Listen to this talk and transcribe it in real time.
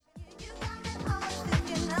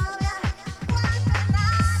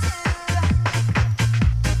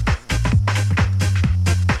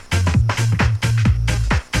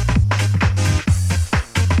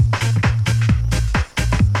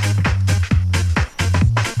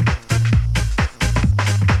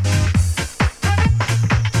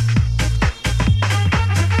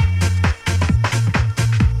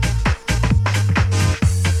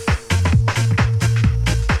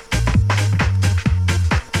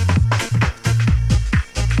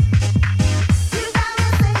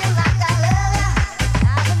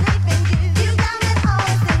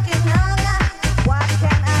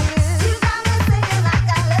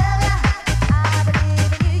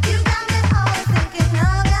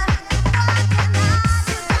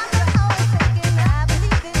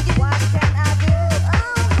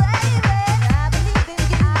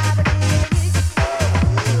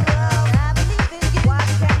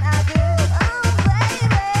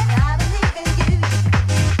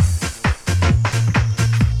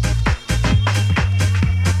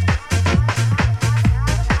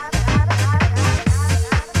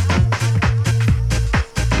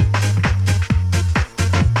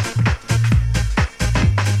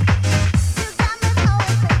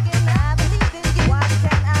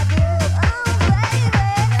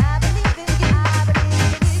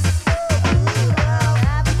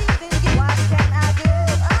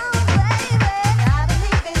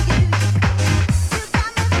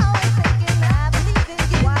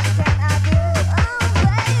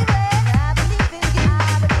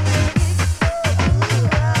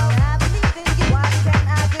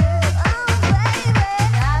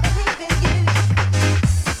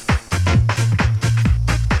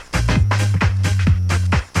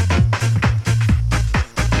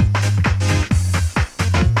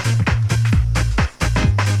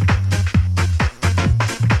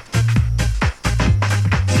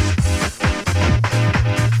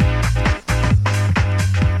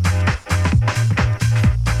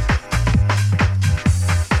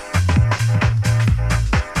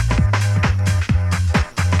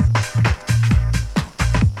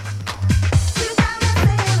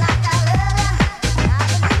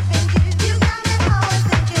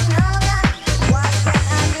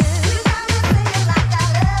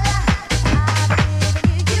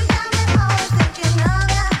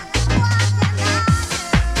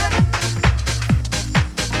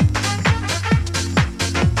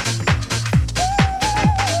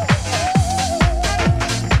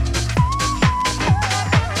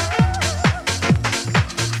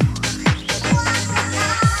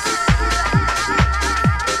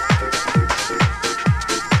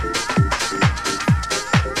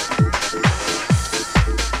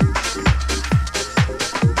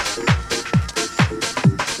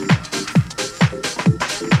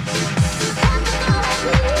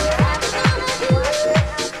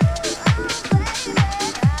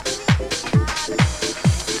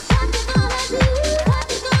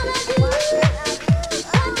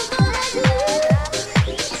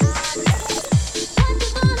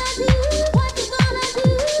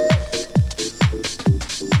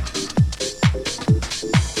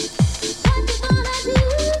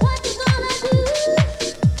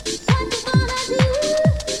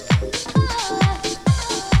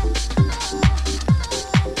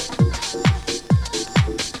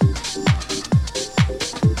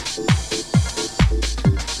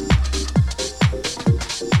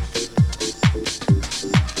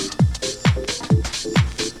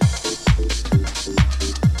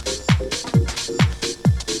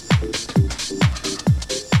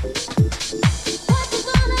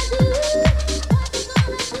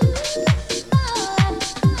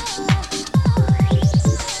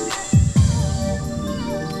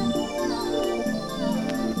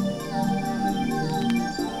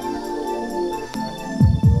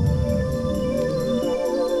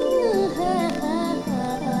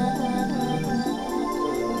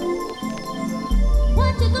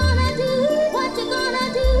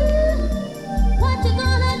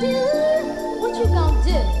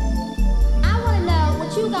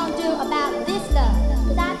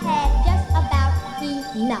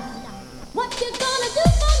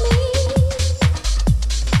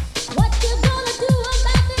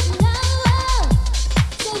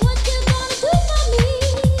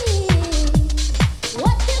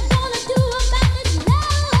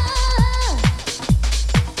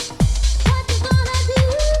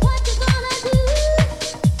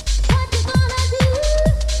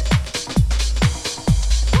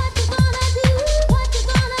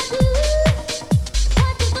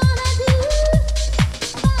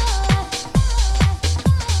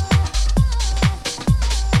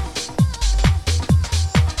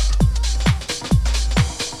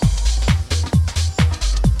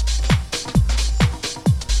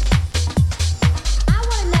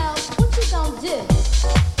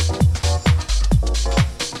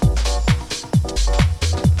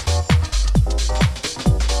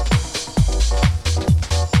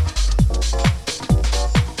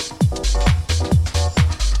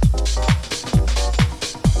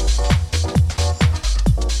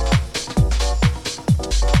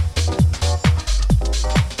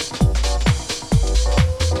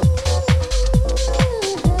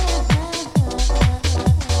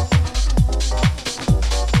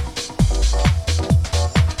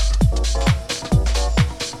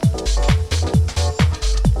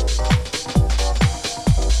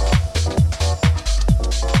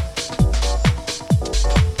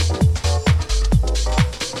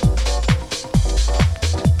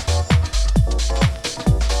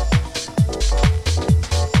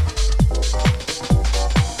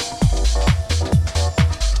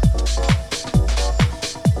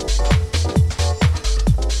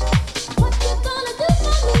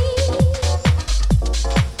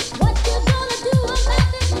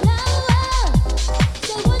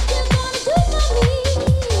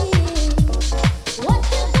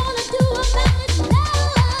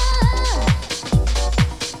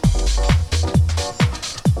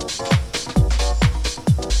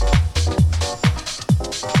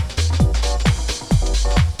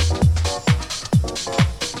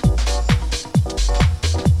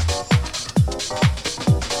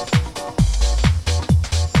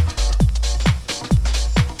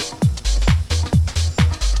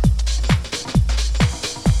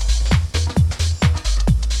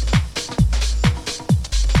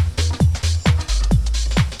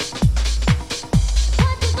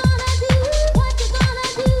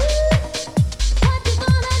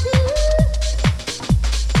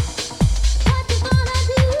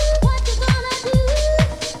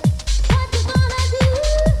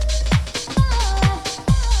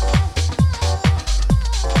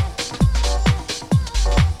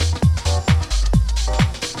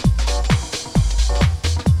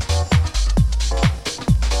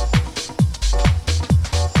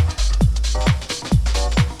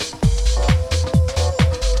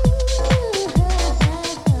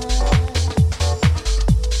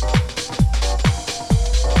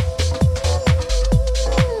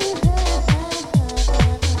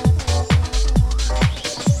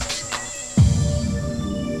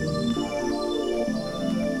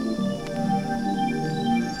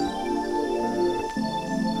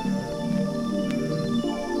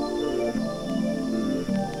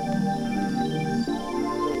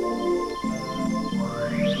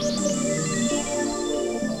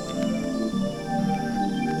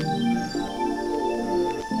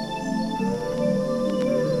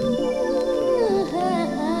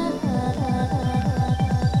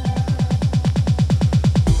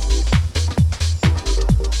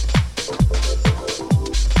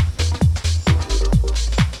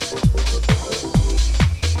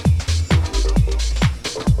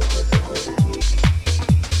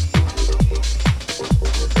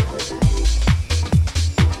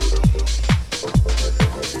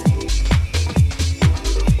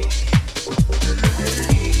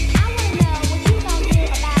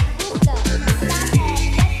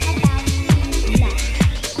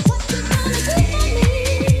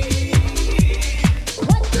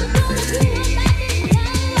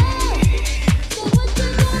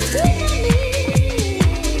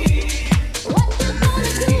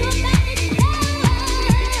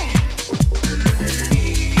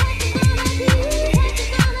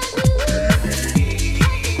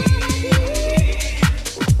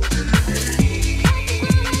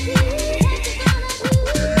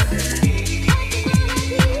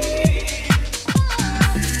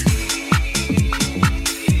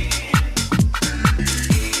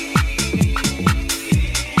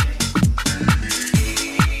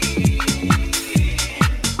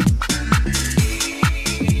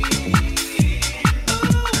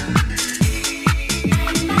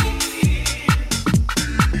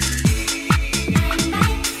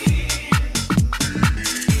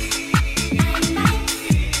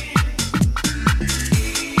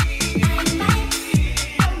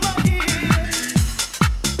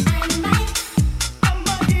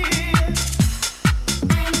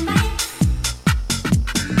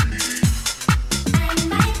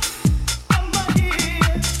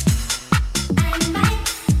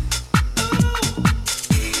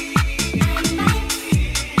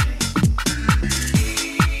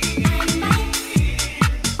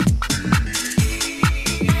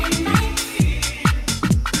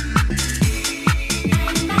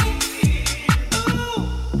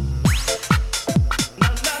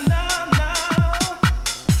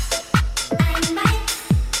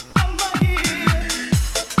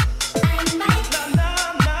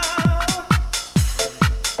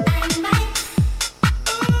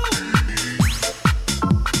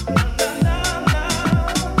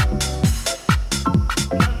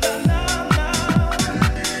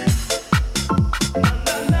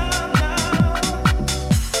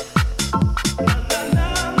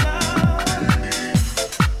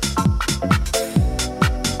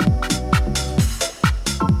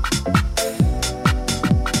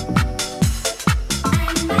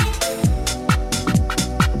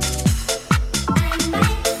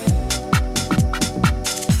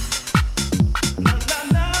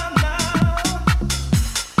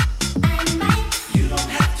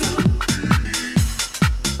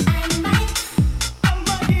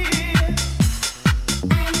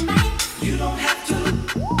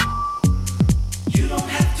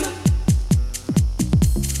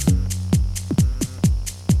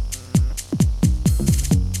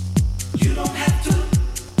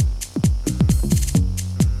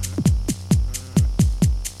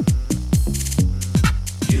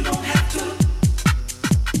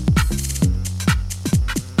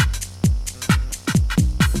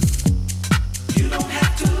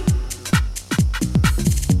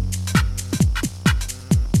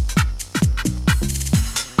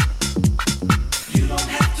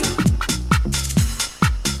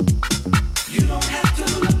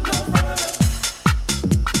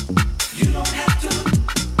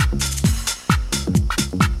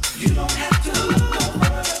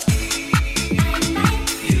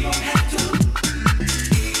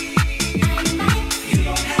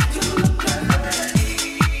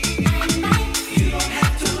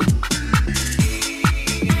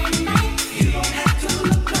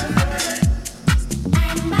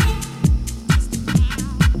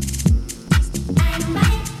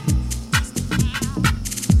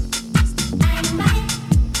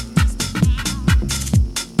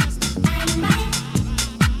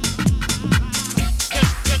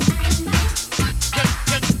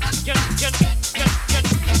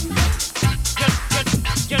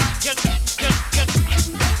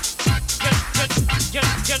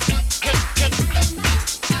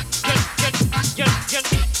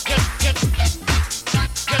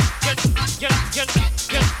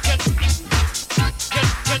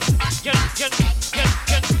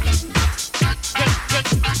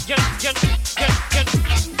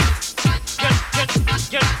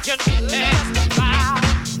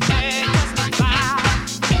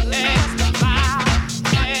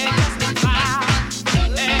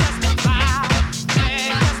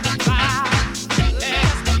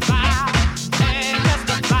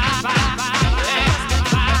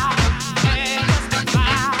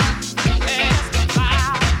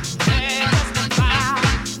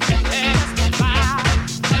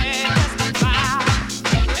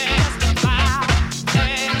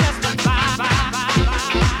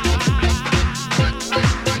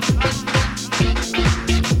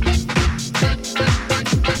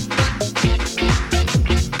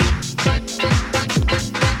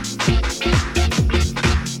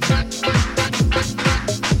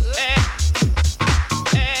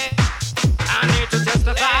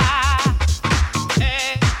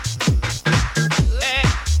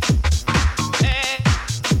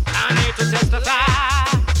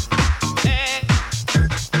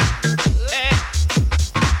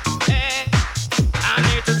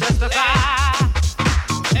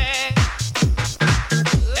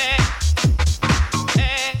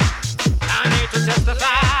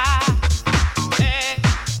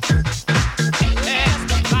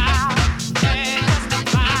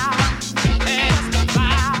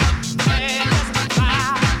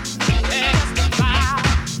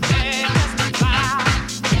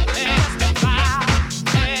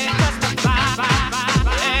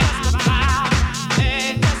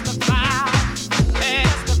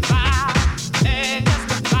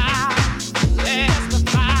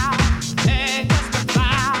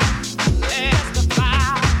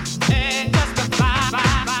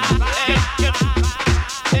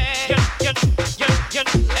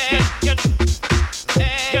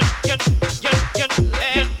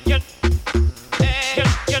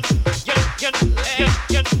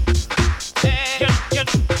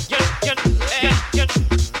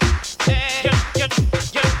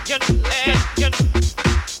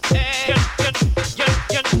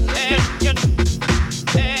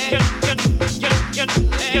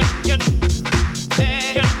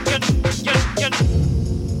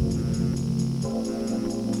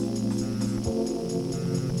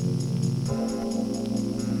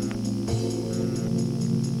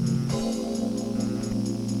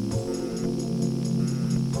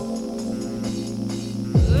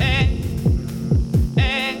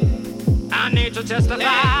to testify.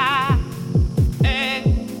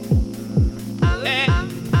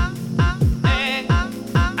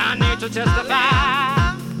 I need to testify.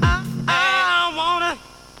 I wanna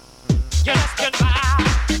just get by.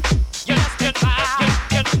 Just get by.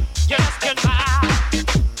 Just get by.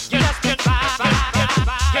 Just get by. Just get by.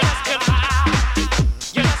 Just get by.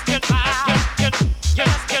 Just get by. Just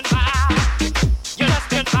get by. Just get by. Just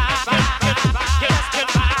get by.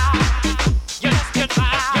 Just get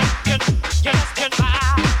by. Just get by. Just get by.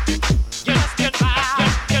 Just get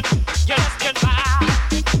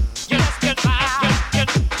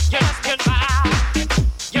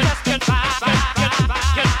by. Just get by. Just get by.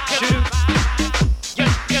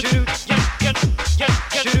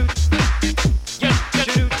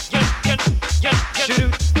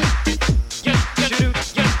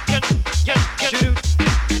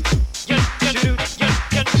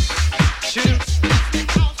 Shoot.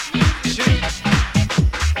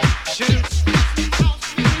 Shoot.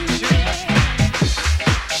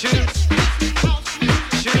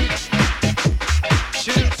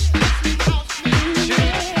 Shoot.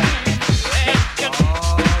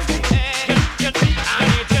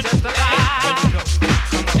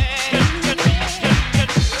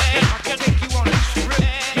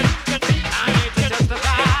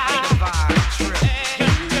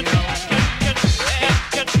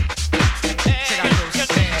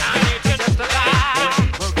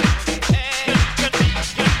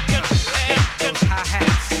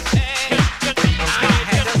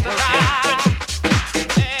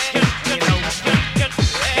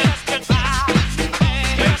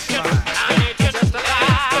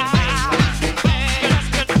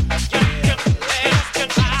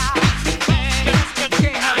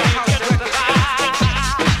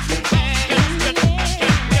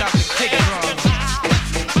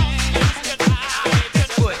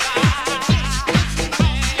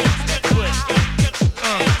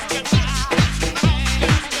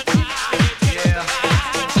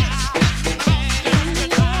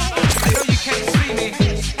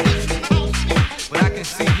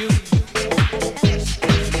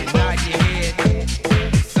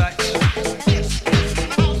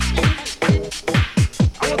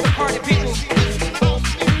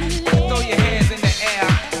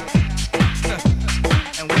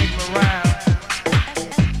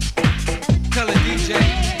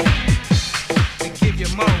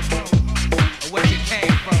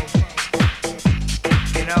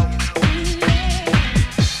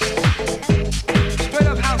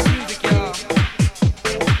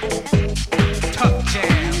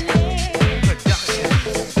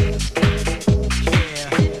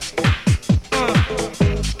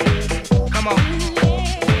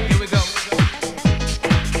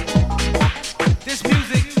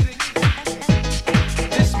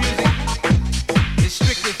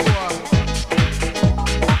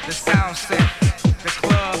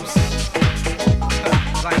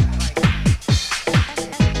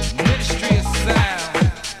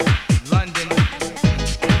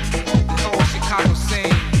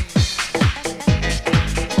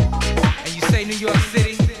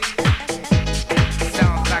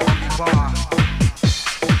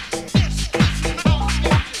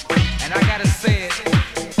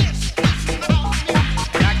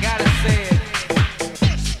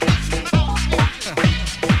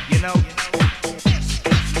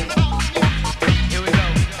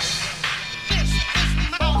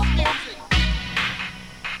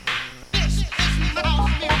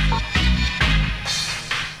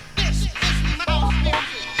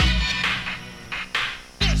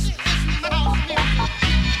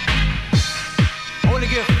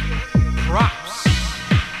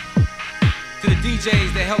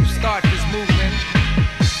 DJs that helped start this movement.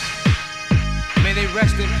 May they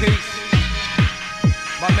rest in peace.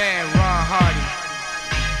 My man Ron Hardy,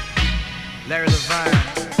 Larry Levine.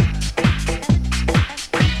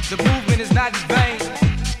 The movement is not in vain,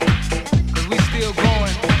 cause we still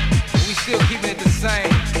going, and we still keeping it the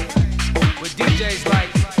same. With DJs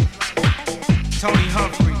like Tony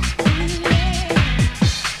Humphries,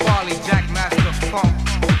 Farley Jackmaster Funk,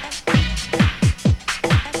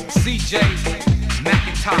 CJ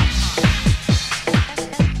Macintosh,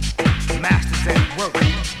 Masters at Work,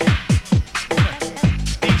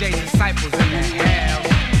 DJ Disciples in the house,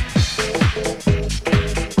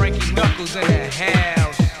 Frankie Knuckles in the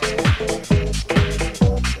house,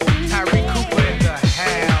 Tyree Cooper in the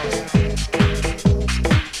house,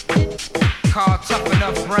 Carl Tough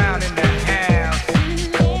Enough Brown in the house,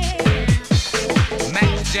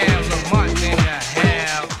 Mac Jam Lamont in the house.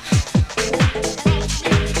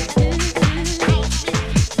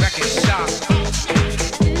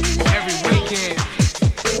 Every weekend,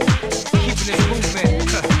 keeping this movement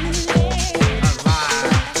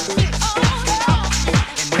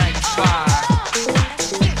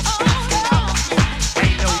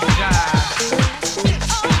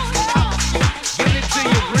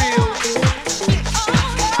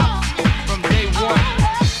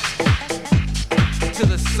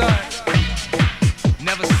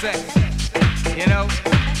never sex, you know?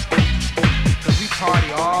 Cause we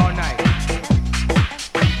party all night.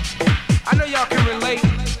 I know y'all can relate,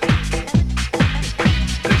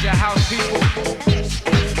 cause your house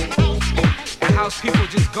people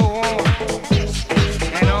just go on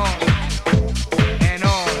and on and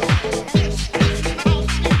on.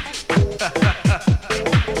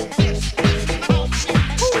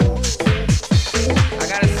 I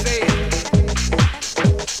gotta say it.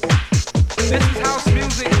 This is house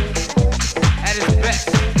music at its best.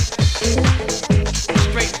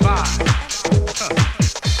 Straight vibe.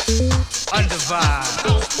 Under vibe.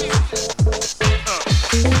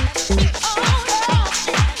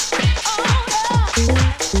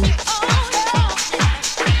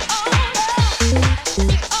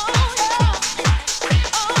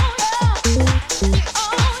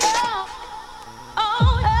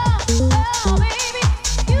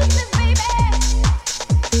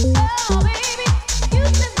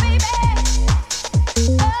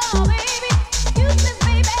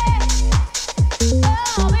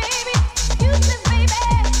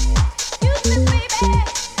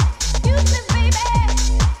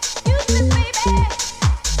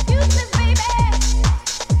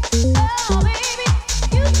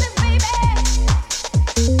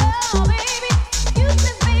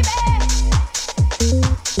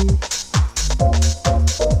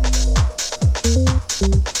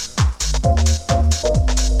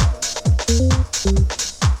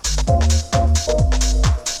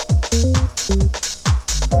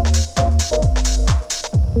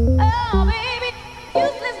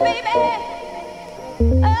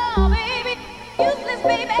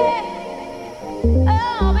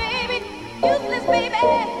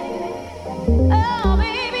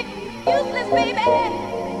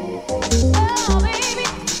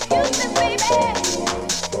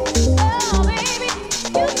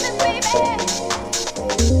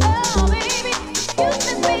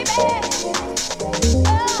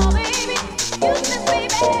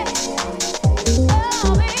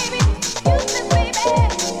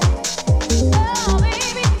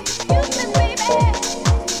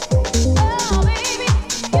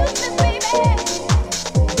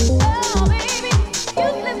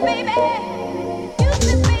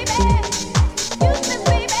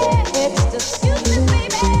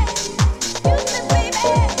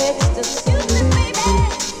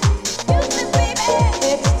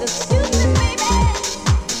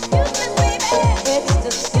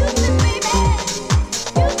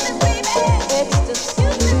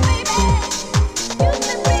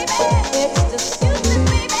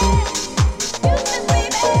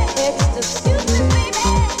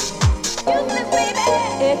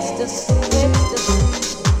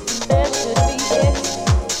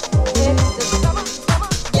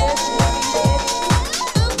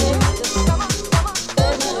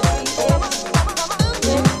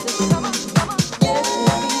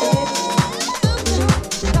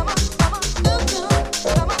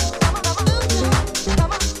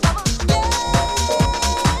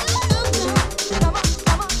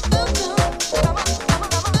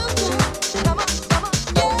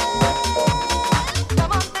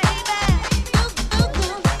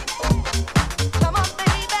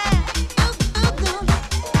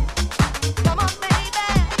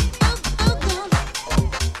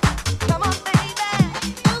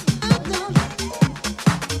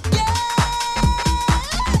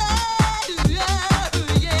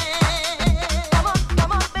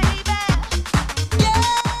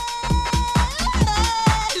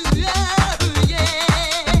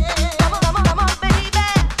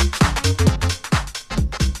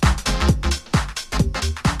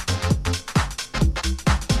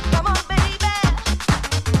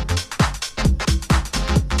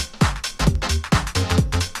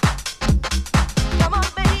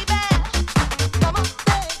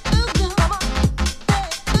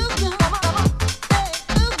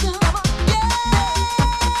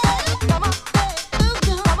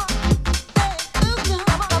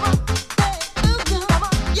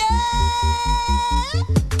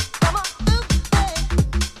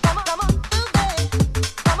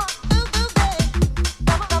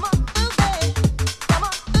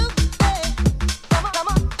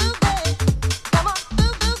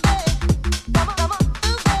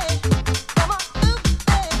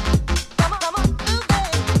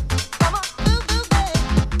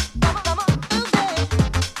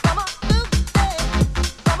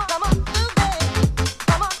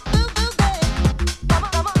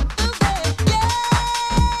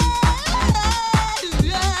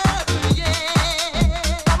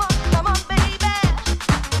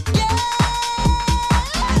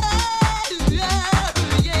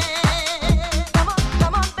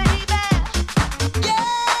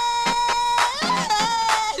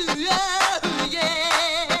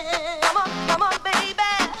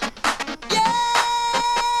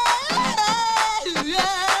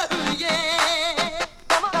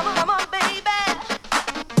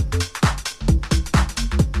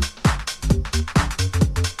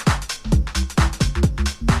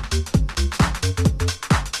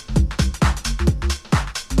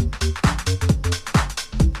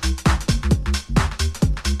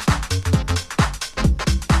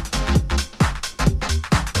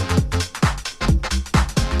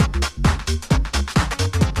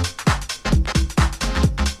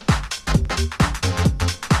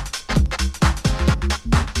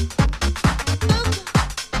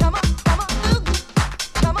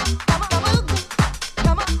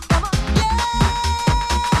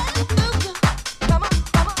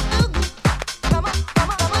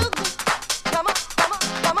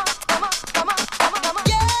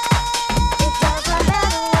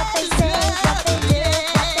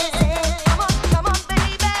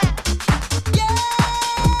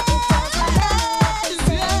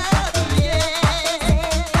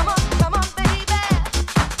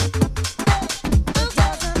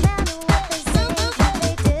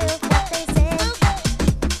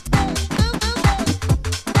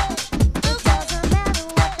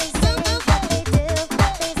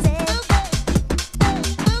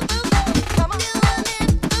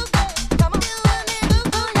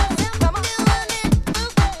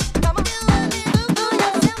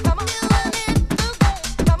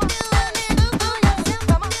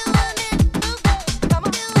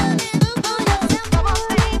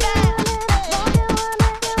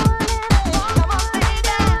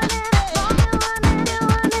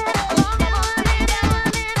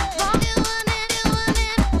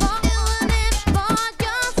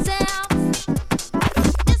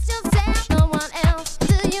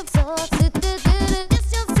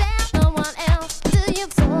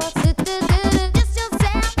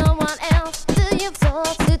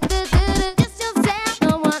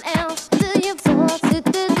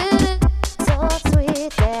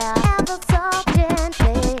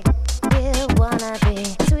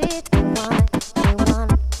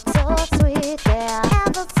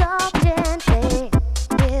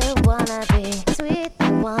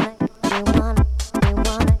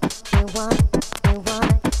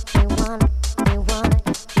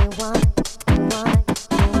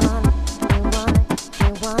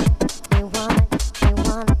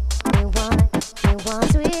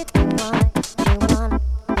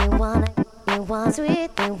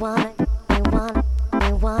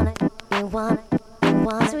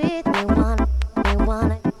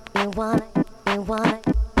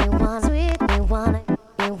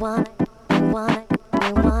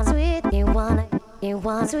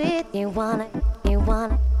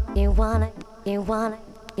 want it, you want it, you want it,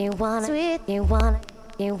 you want it, sweet, you want it,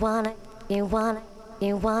 you want it, you want it,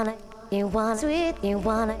 you want it, you want it, sweet, you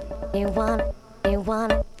want it, you want it, you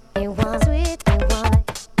want it, you want it, sweet, you want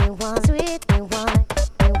it, you want it, sweet, you want it,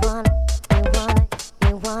 you want it, you want it,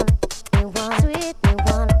 you want it, you want it, sweet, you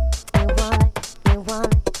want it, you want it, you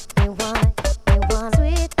want it, you want it, you want it,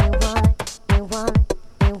 sweet, you want it, you want it,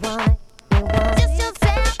 you want it, you want it. Just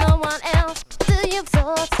yourself, no one else. Do you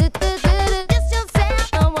force it? Just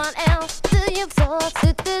yourself, no one else. Do you force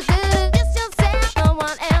it? Just yourself, no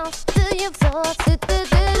one else. Do you force it?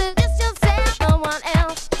 Just yourself, no one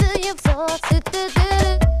else. Do you force it?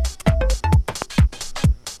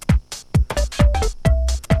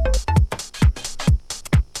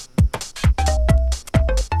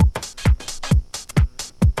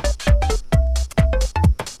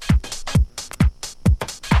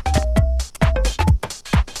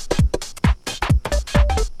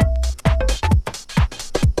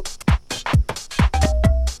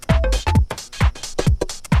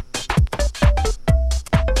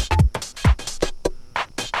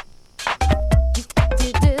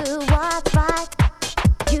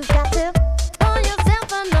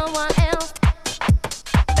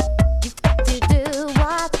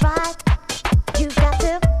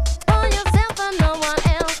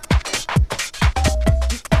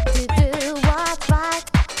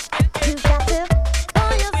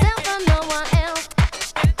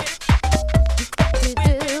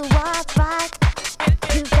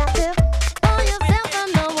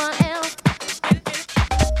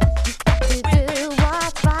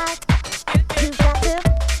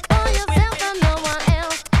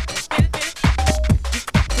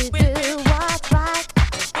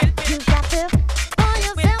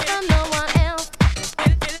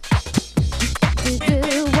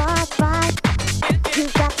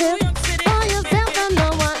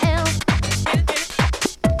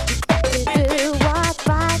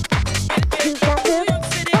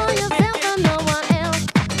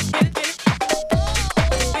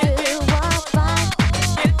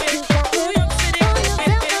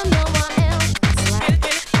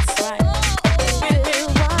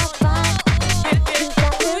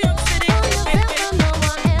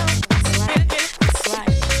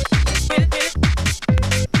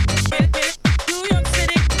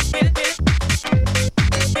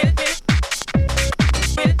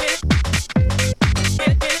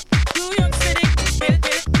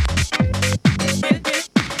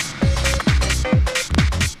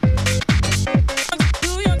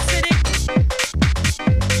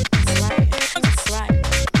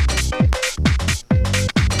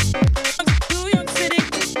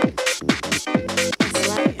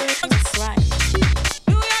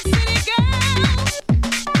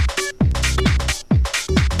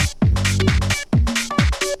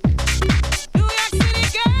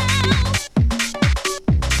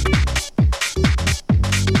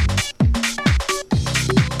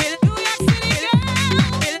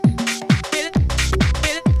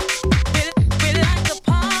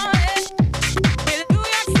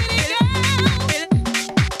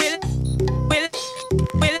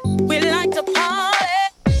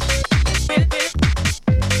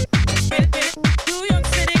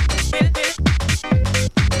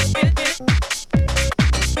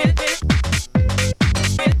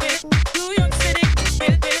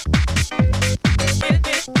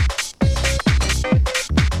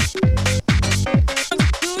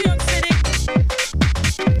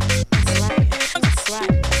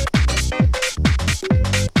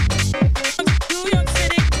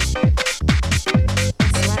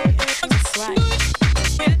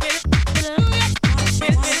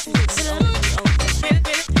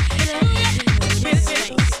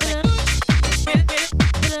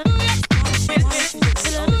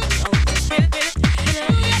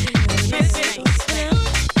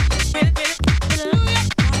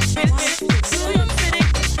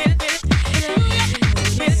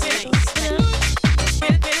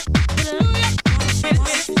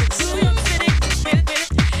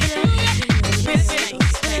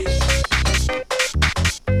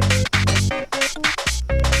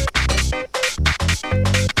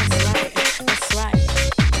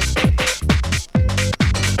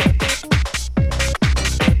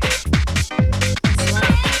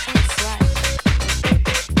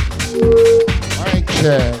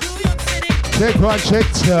 check. Check one, check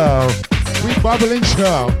two. We bubbling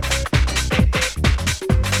show.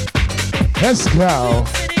 Let's go.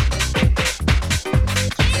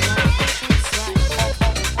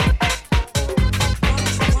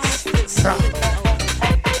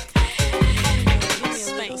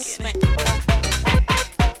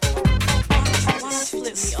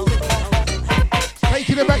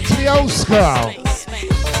 the old school.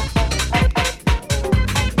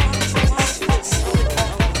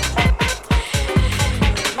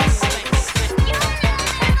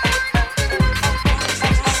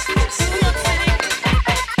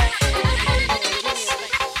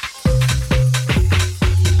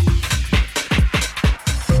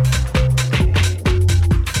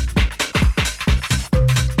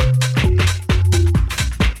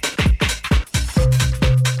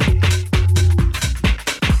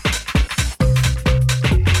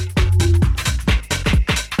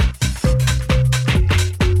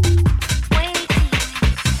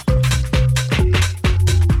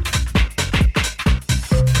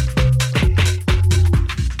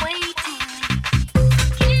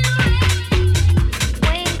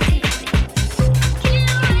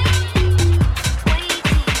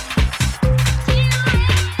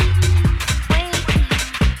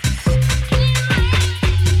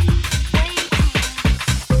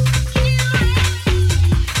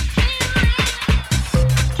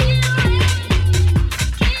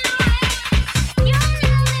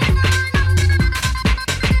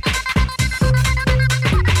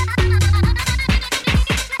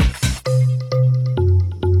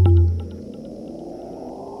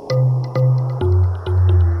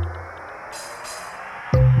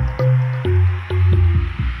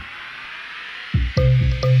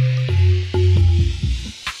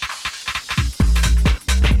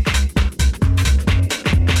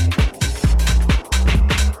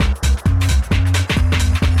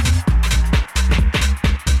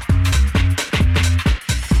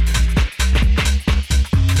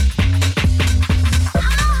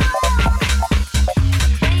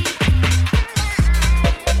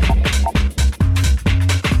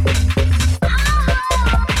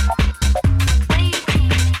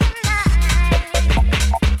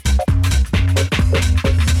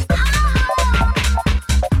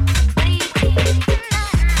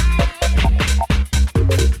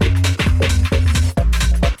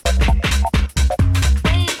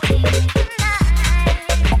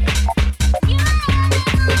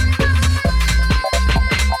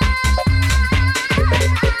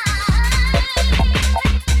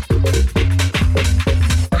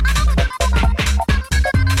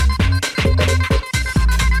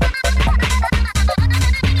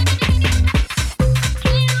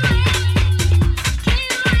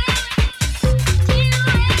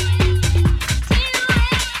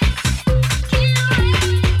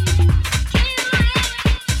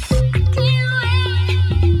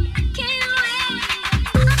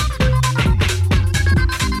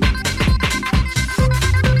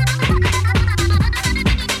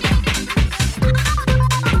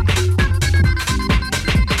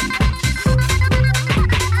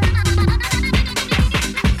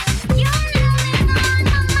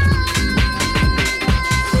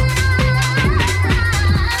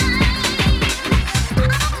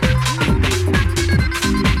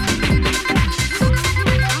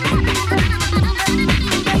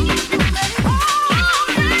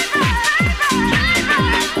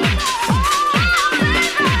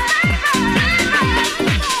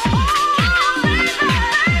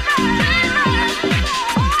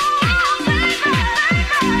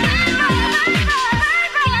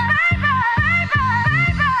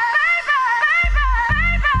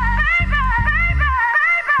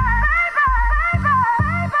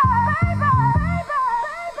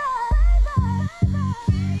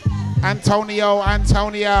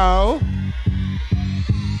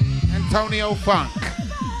 Antonio Funk.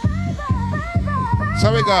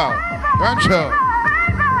 So we go.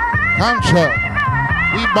 Control.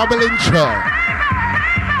 We bubbling chill.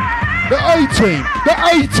 The 18.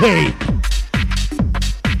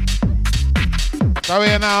 So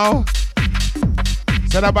you know.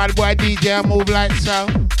 So the bad boy DJ move like so.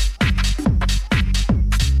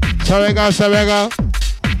 So we go. So the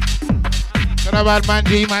bad man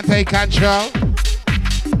G man take control.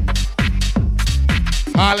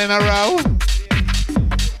 All in a row.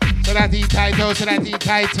 So that he title.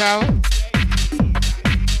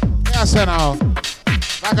 Yes or no?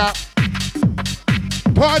 Back up.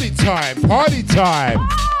 Party time.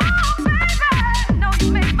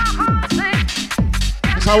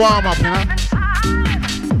 It's a warm up, you know?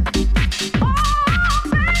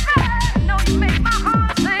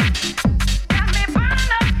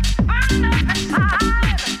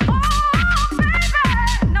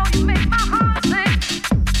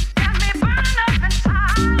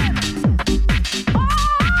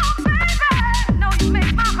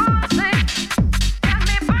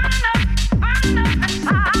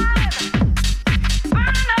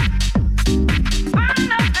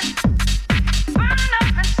 Burn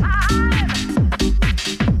up inside.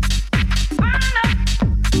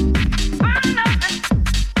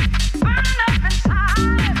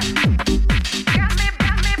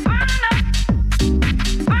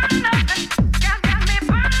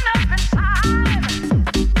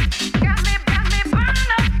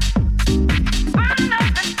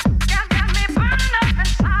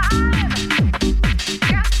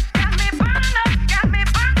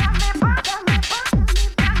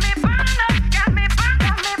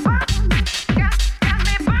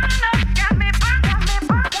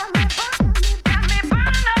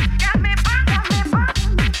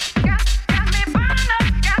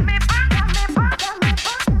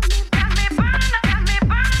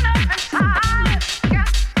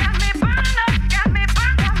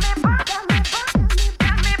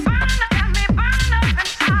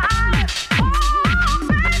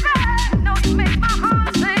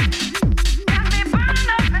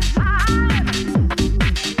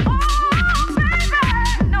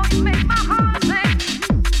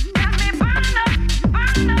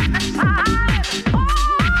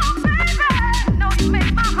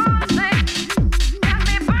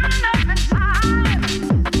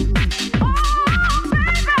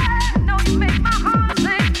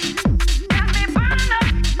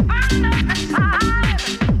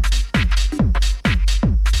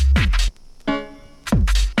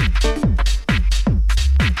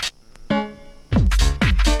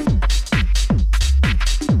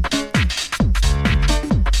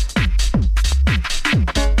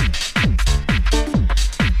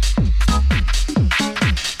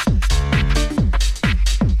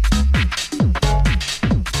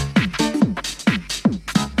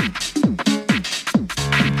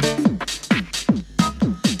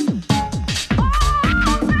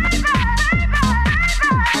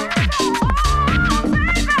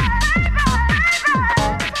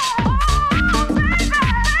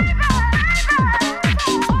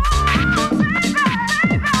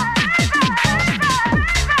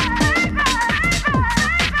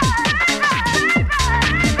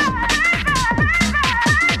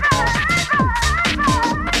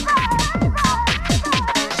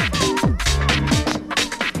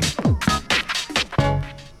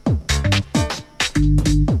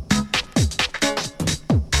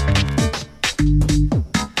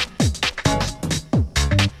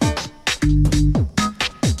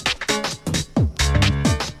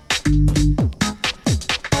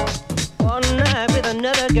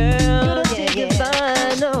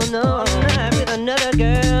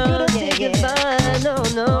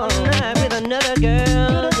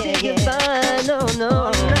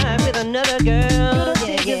 another girl.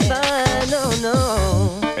 Yeah, yeah. No,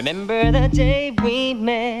 no. Remember the day we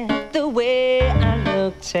met, the way I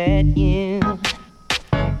looked at you.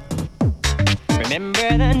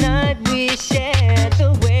 Remember the night we shared,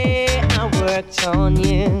 the way I worked on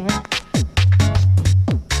you.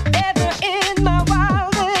 Ever in my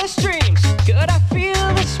wildest dreams could I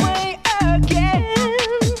feel this way again?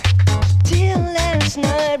 Till last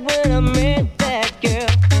night when I met that girl,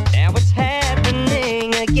 now it's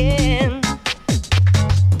happening again.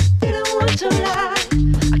 Didn't want to lie,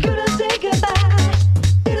 I couldn't say goodbye.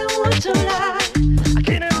 Didn't want to lie, I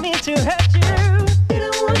didn't mean to hurt you.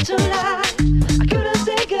 Didn't want to lie, I couldn't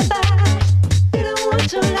say goodbye. Didn't want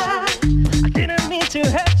to lie, I didn't mean to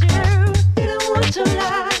hurt you. Didn't want to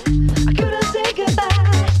lie, I couldn't say goodbye.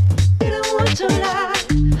 Didn't want to lie,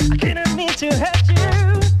 I didn't mean to hurt you.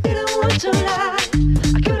 Didn't want to lie,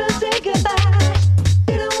 I couldn't say goodbye.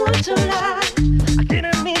 Didn't want to lie, I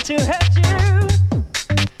didn't mean to hurt you.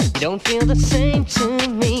 You don't feel the same to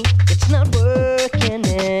me, it's not working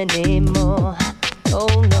anymore.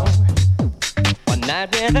 Oh no. One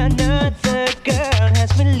night with another girl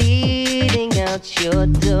has me leading out your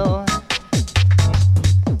door.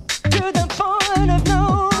 To the point of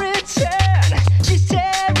no return, she's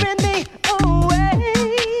tearing me away.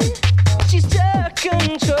 She's took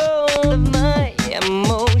control of my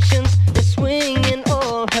emotions, they're swinging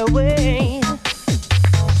all her way.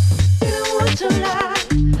 Didn't want to lie,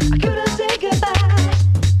 I couldn't say goodbye.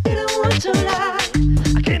 Didn't want to lie,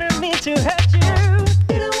 I didn't mean to hurt you.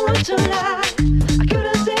 Didn't want to lie, I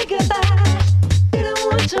couldn't say goodbye. Didn't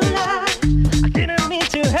want to lie, I didn't mean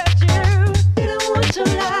to hurt you. Didn't want to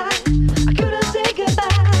lie, I couldn't say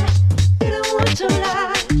goodbye. Didn't want to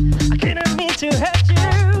lie, I didn't mean to hurt you.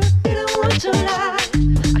 Didn't want to lie,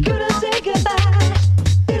 I couldn't say goodbye.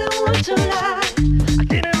 Didn't want to lie, I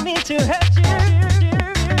didn't mean to hurt you.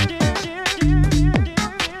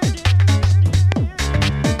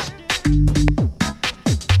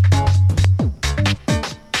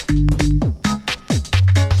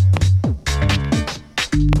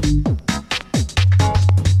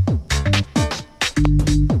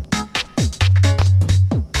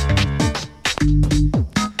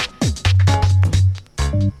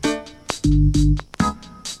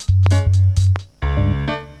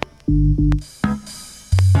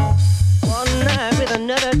 One night with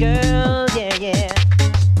another girl, yeah, yeah.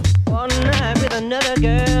 One night with another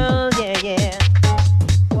girl, yeah, yeah.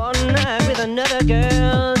 One night with another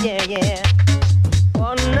girl, yeah, yeah.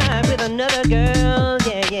 One night with another girl,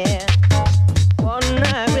 yeah, yeah. One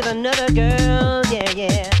night with another girl, yeah,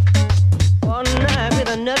 yeah. One night with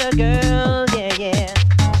another girl, yeah, yeah.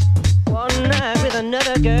 One night with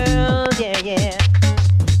another girl, yeah, yeah.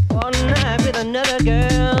 One night with another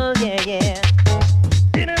girl, yeah, yeah.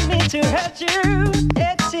 Didn't mean to hurt you,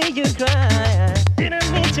 let's see you cry.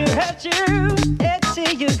 Didn't mean to hurt you, let's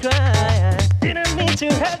see you cry. Didn't mean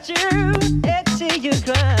to hurt you, let's see you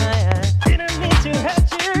cry. Didn't mean to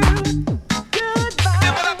hurt you.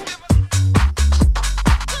 Goodbye.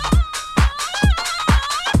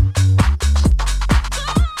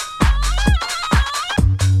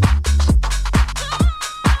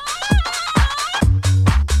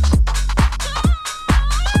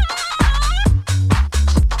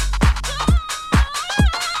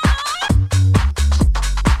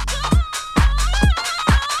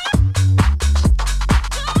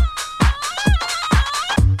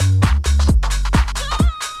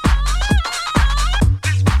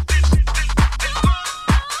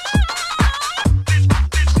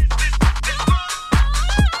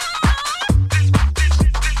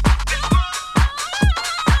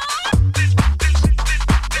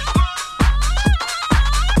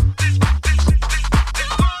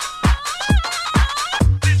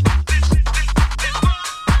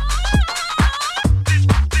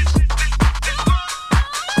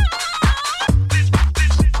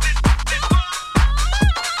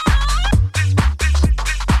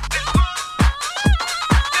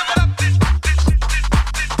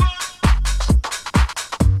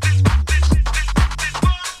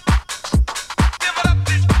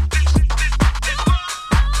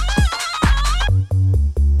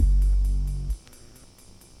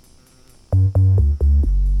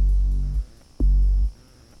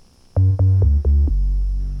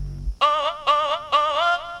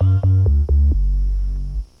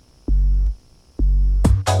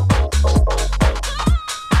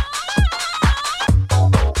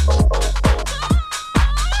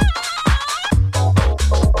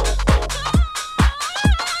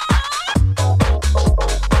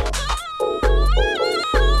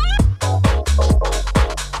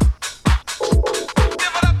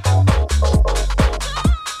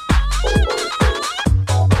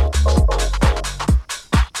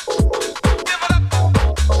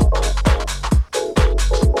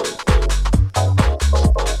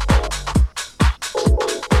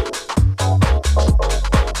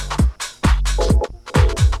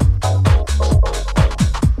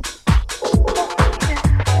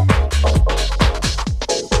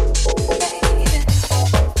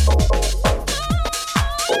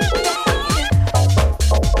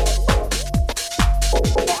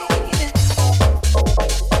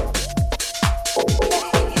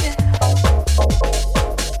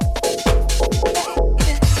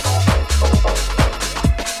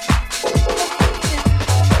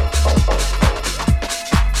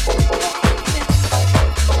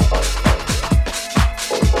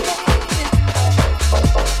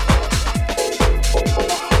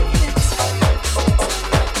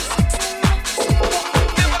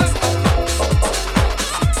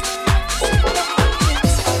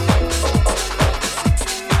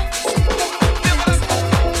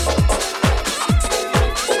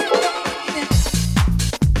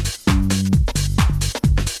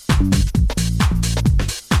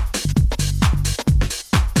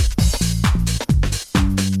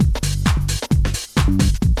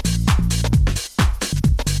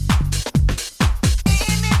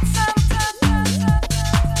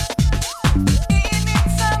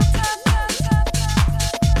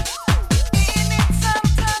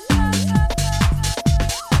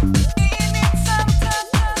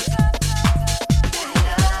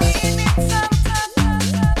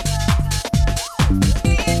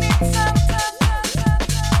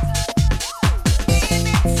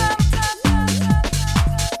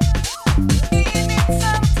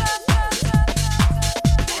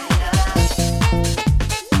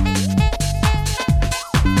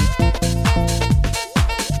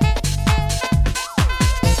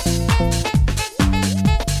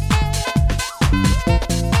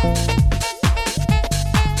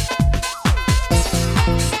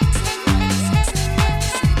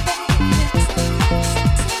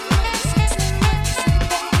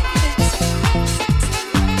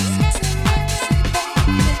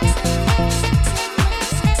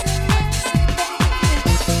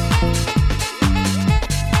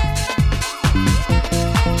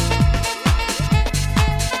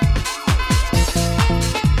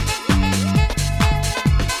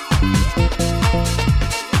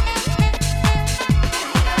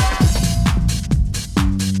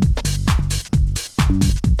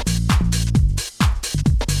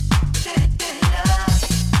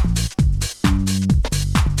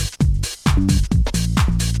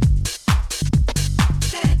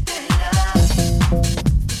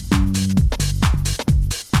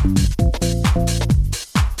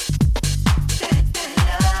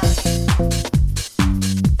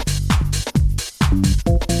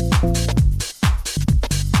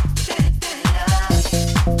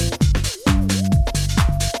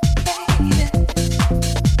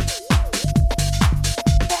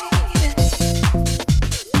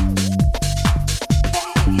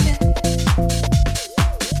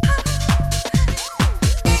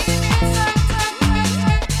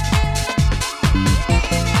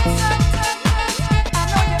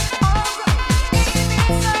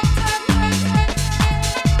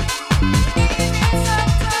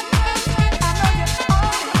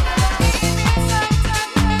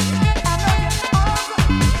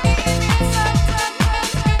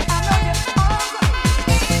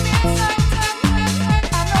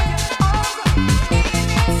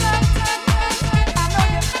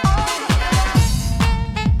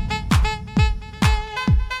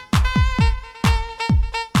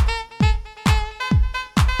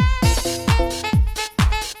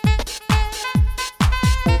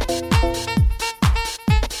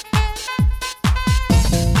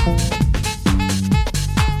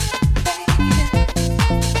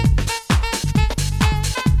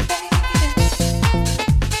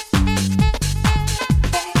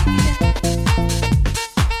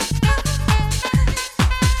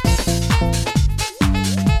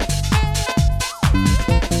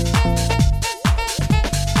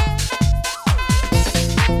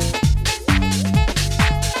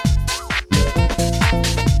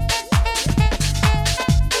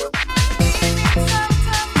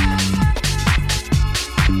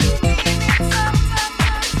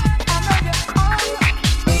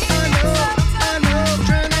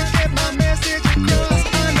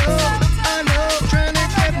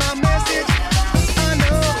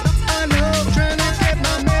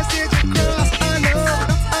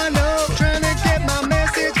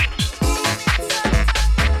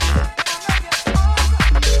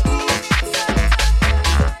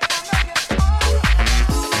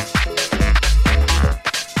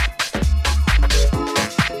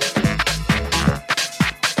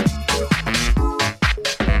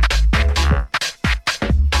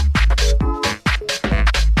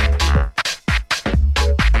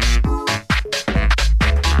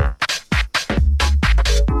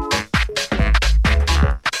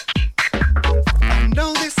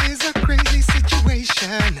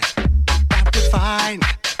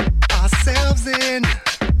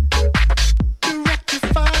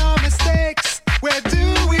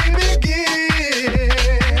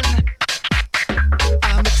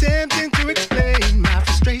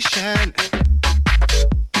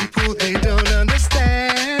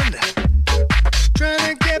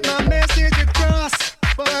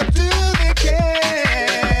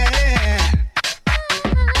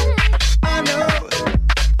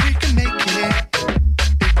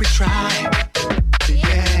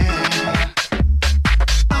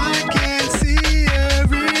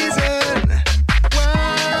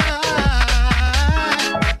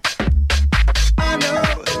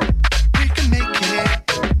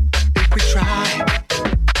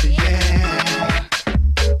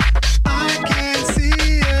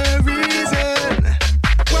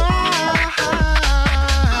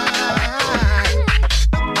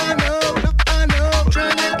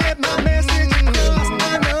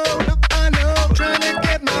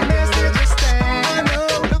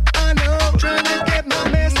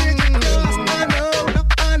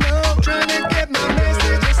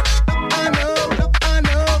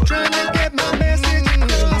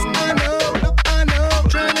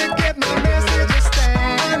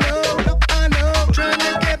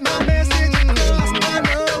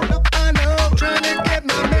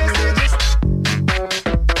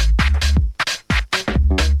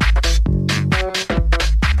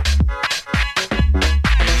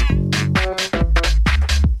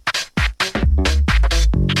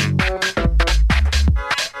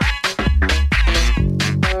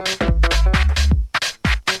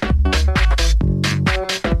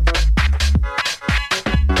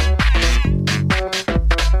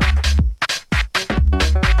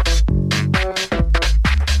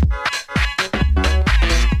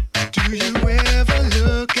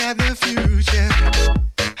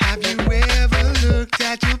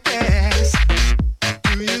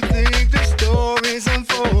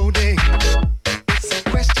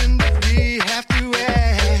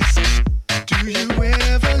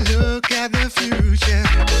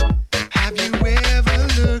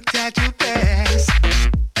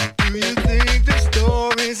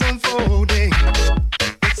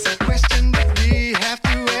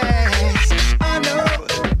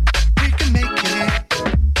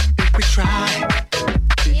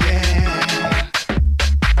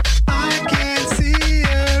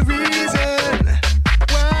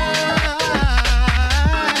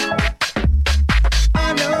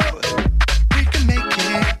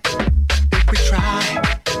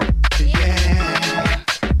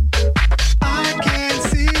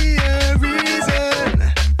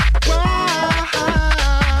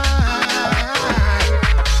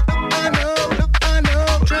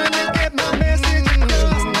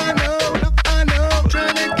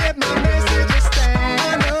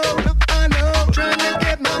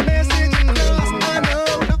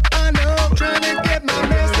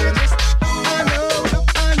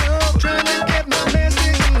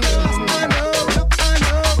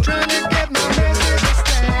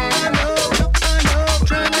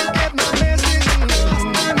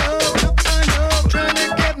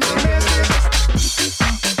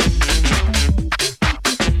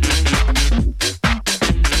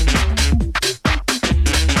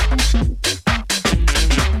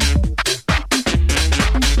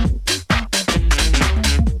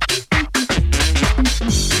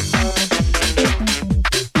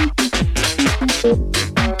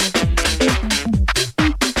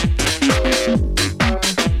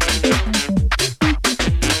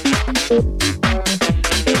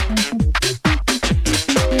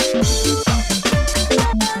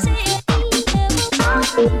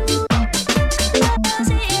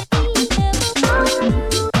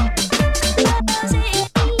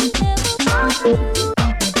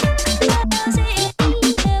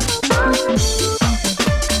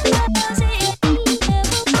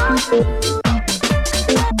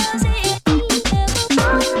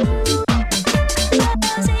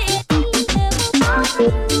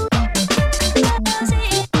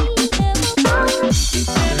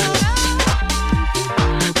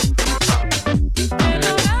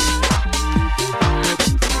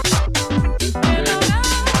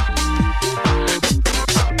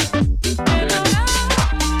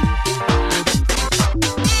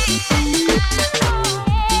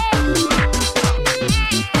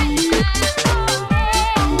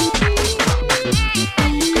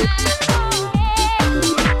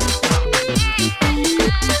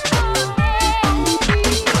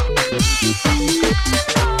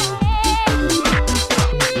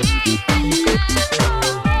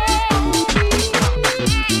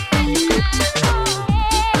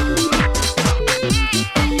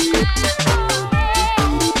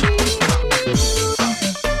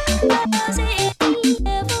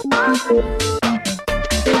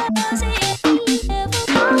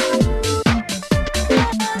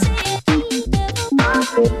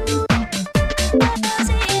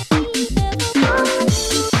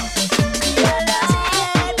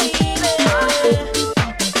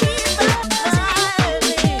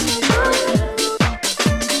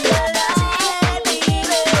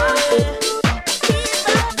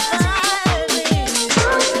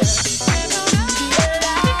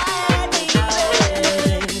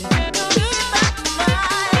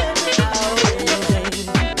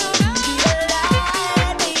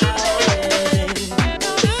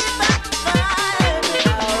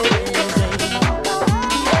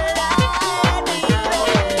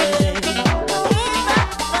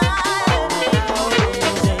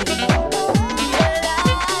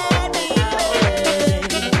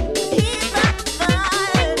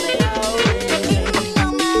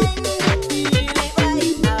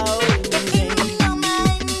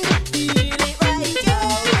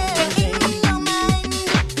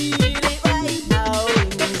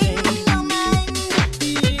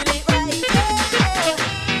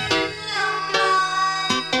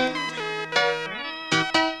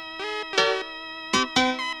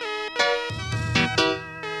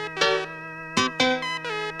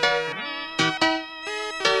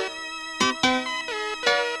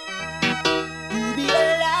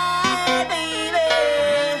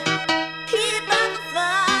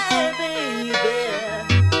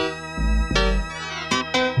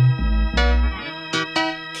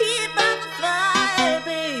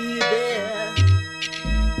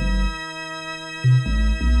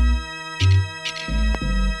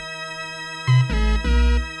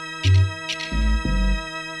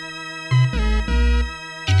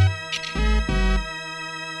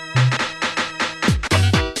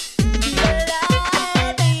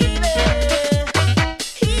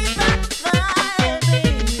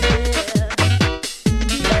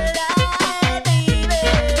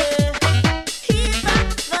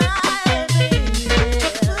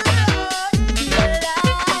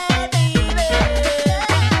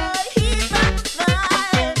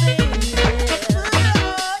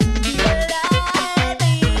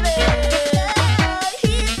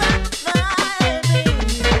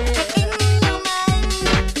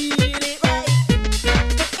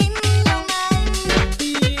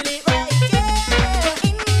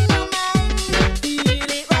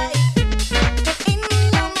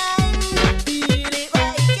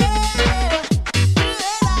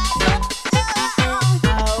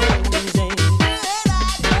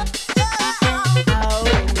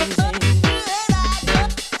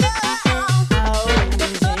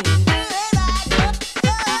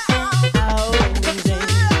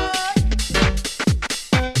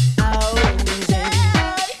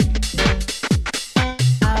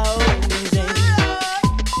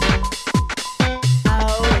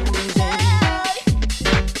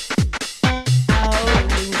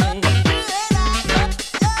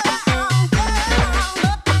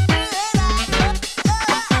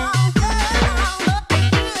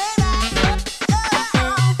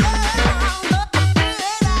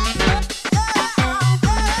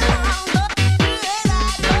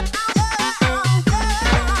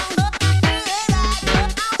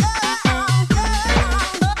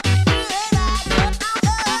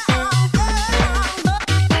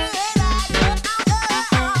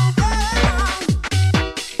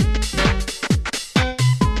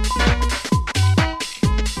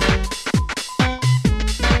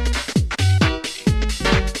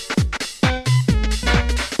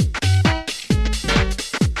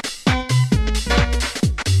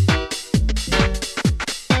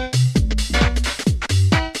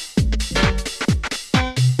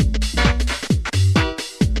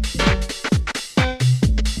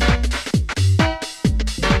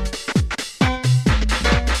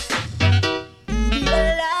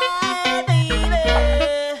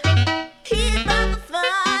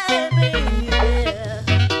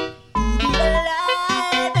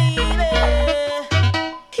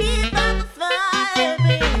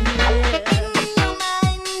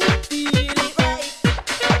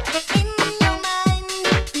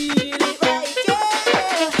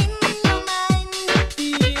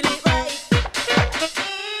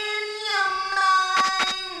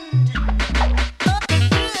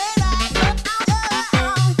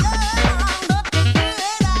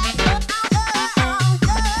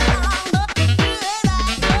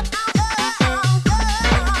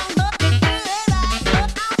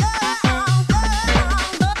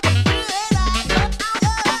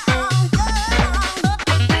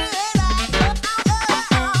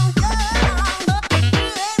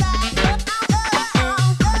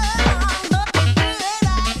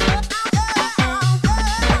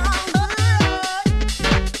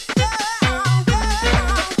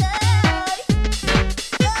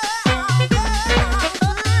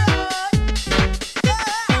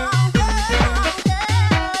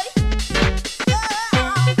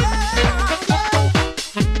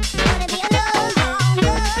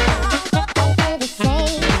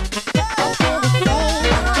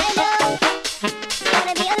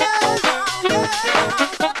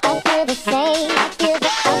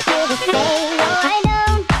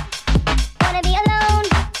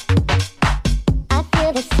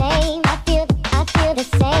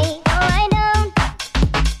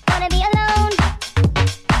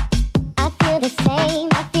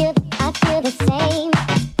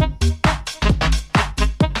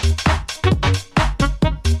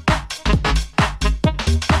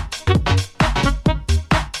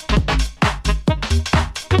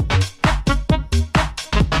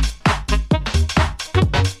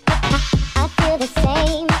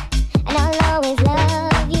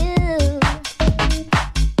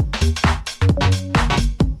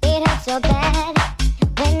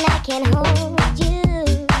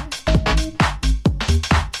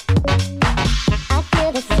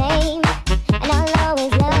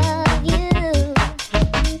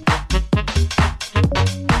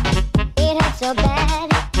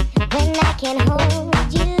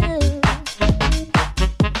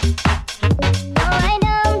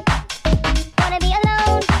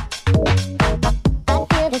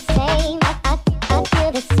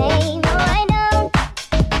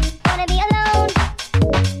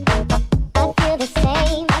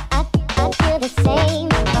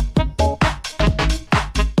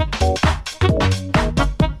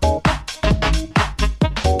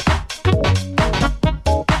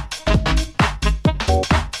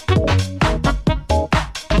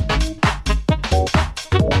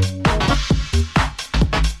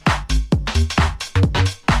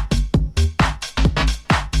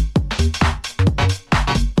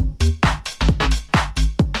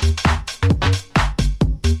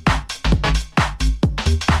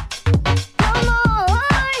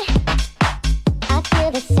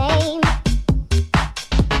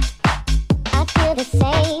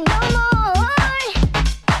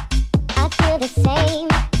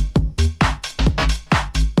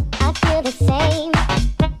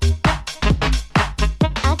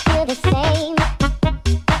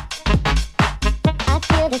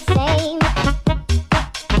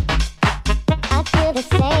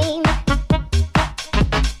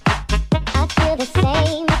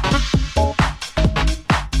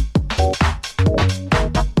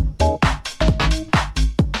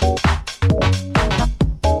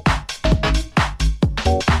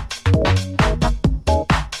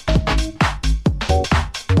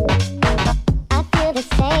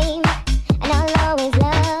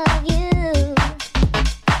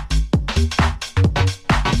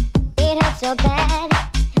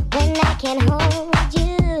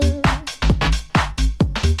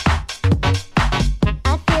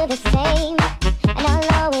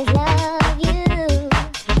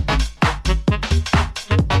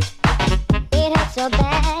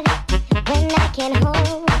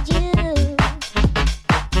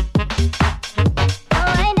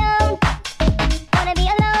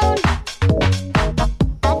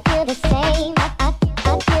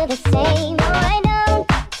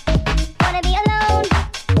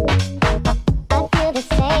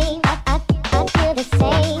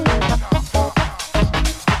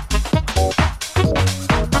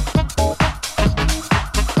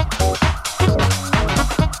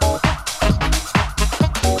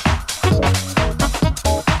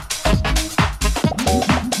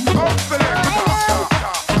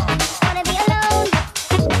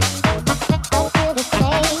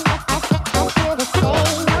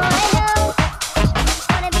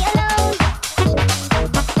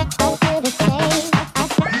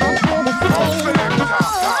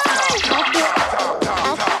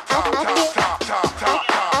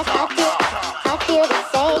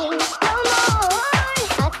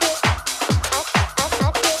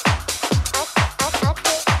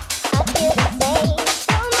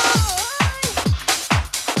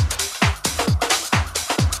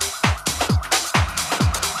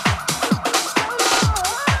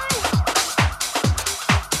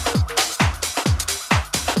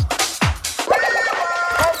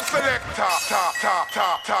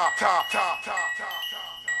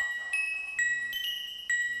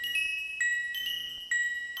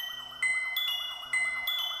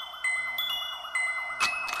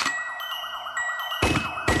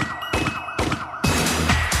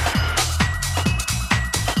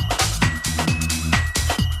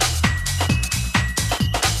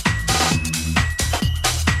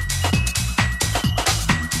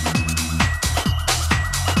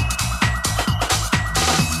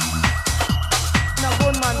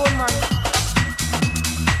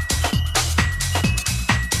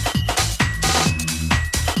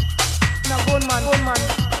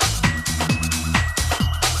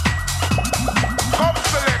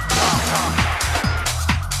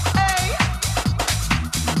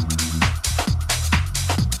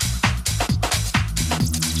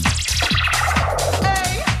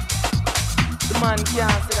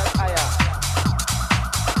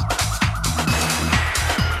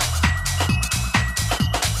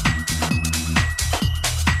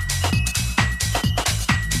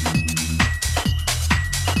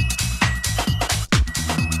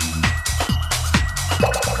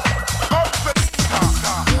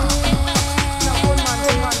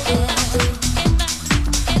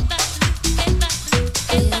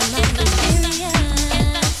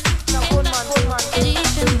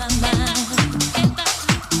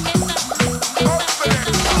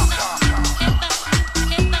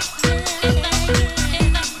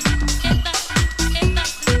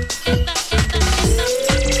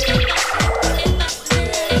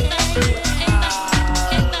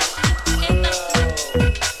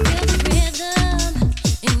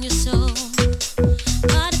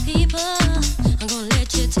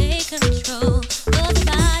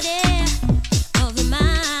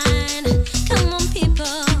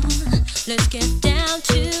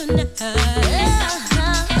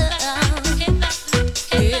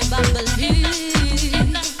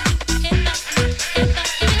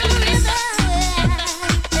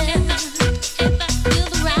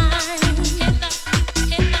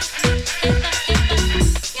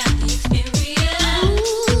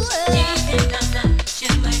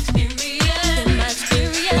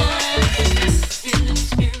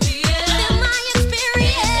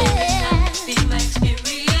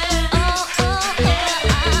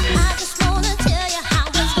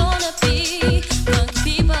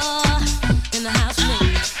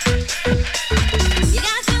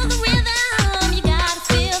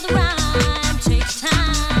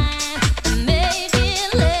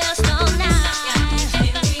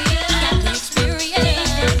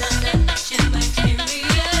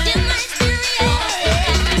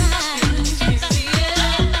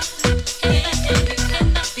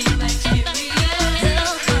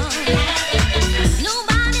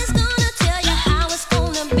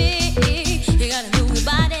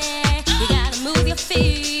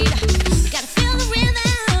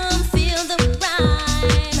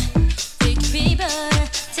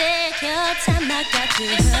 time I got to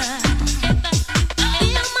her.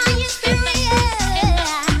 Feel my experience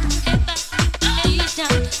deep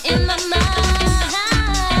down in my mind.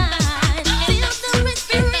 Feel the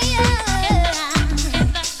experience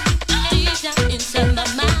deep down inside my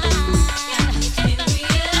mind.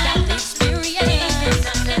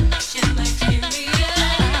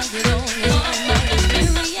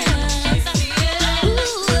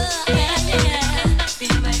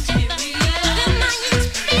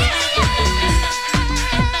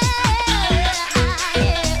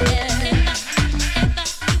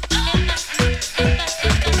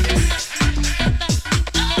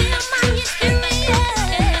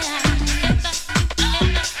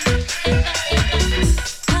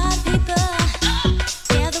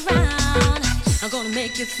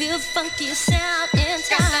 You feel funky sound in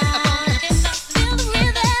time. Feel the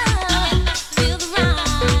rhythm, feel the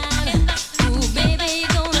rhyme. Ooh, baby,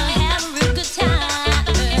 you're gonna have a real good time.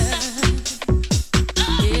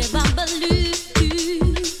 Yeah, bambaloo.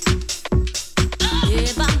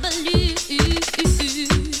 Yeah, bambaloo.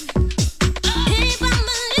 Hey,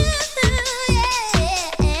 bambaloo. Yeah.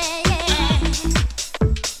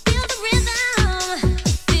 Feel the rhythm,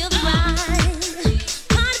 feel the rhyme.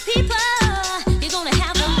 Party people. You're gonna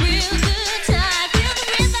have a real good time. Feel the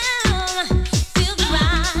rhythm, feel the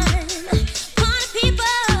rhyme. Party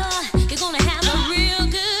people, you're gonna have a real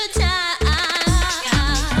good time.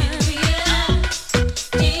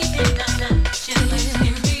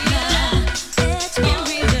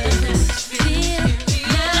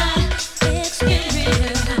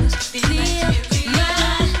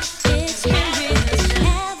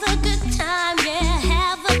 Have a good time, yeah.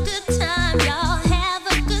 Have a good time, y'all. Have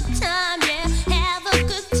a good time, yeah. Have a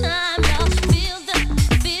good time, y'all. Feel the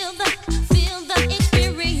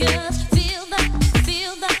experience. Feel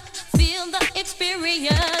the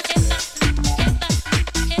experience.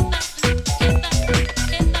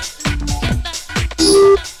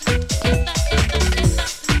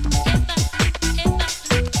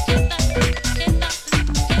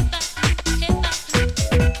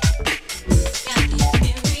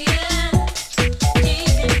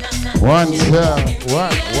 One, two,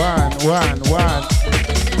 one.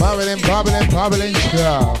 Bubbling,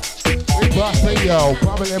 show. We bust it, yo.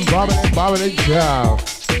 Bubbling, show.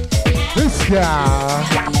 This guy.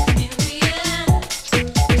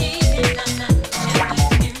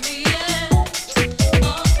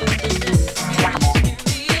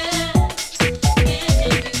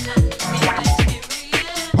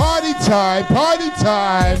 Party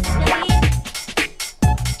time.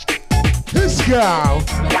 This guy.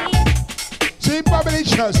 See, bubbling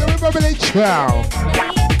show.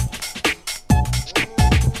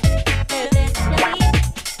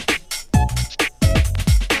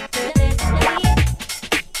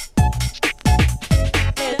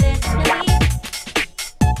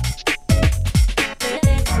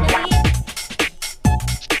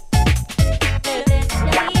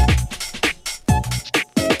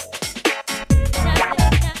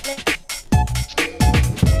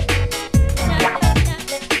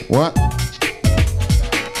 What?